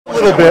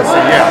little bit.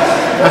 Yeah,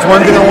 that's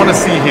one thing I want to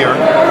see here.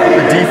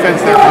 The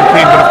defense there from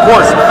King, but of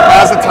course,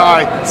 as a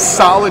Thai,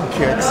 solid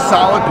kicks,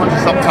 solid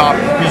punches up top.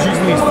 He's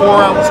using these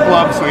 4-ounce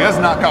gloves, so he has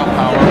knockout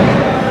power.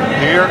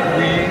 Here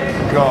we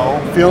go.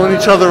 Feeling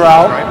each other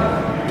out. Right.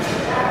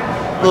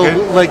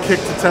 Little leg kick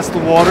to test the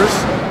waters.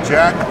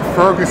 Jack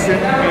Ferguson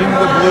in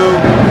the blue,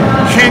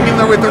 King in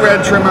there with the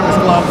red trim on his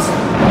gloves.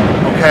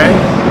 Okay,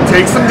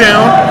 takes him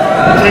down.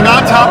 King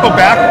on top of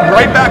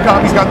right back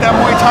up. He's got that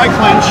Muay Thai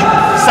clinch.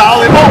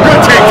 Solid. Oh,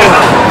 good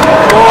takedown.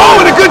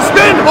 Oh, and a good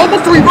spin.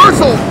 Almost a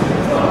reversal.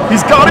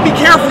 He's got to be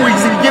careful. He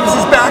gives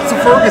his back to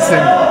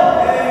Ferguson.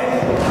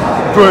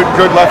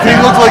 Good left. King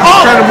looks like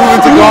he's trying to move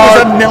into guard.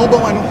 Is that an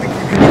elbow? I don't think.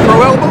 Can we throw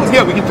elbows?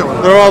 Yeah, we can throw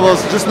elbows. They're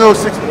elbows. Just no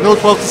 12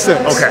 to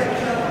 6. Okay.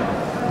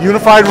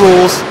 Unified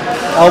rules.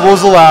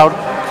 Elbows allowed.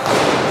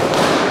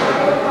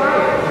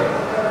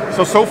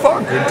 So far,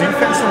 good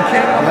defense from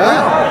King.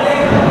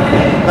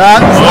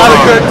 That's not a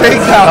good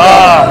takedown.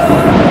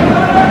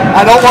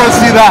 I don't want to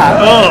see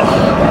that.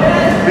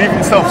 Leave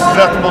himself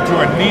susceptible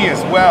to a knee as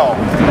well.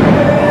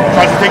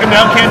 Tries to take him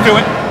down, can't do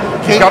it.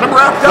 He's got him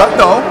wrapped up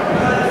though.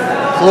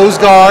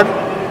 Closed guard,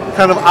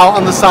 kind of out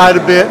on the side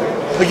a bit.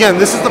 Again,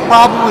 this is the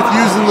problem with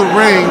using the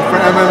ring for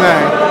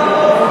MMA,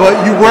 but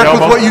you work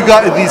with what you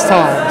got at these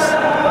times.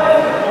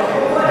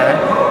 Okay.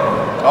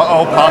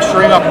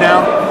 Posturing up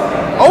now.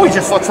 Oh, he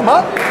just lets him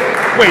up.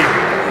 Wait.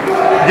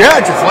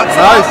 Yeah, just lets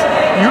him up.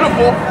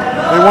 Beautiful.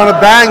 They want to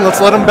bang,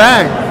 let's let him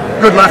bang.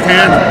 Good left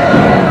hand.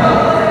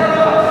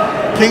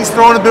 King's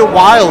throwing a bit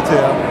wild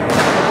here.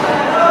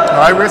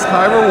 High risk,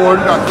 high reward.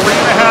 Got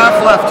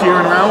 3.5 left here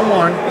in round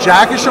 1.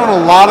 Jack is showing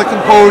a lot of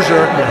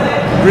composure.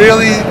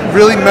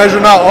 Really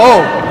measuring out.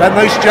 Oh, that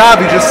nice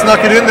jab. He just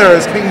snuck it in there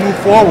as King moved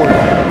forward.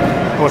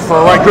 Goes for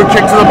a right good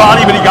kick to the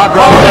body, but he got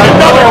caught.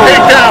 Another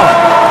takedown.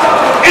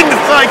 Into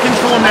side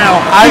control now.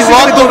 I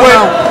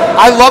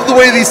love the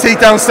way these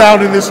takedowns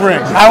sound in this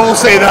ring. I will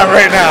say that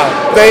right now.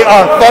 They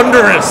are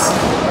thunderous.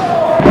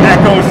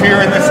 Echoes here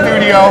in the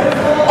studio.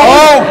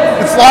 Oh,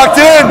 it's locked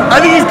in.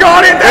 I think he's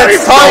got it. That is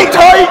so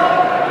tight.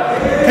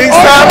 King's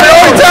tapping.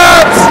 Oh, he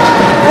taps.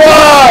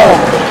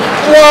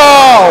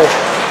 Wow.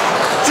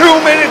 2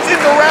 minutes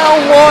into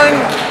round 1.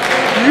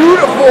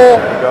 Beautiful.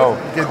 Go.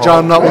 Get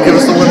John Nutt will give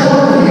us the winner.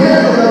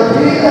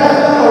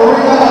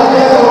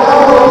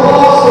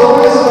 Also,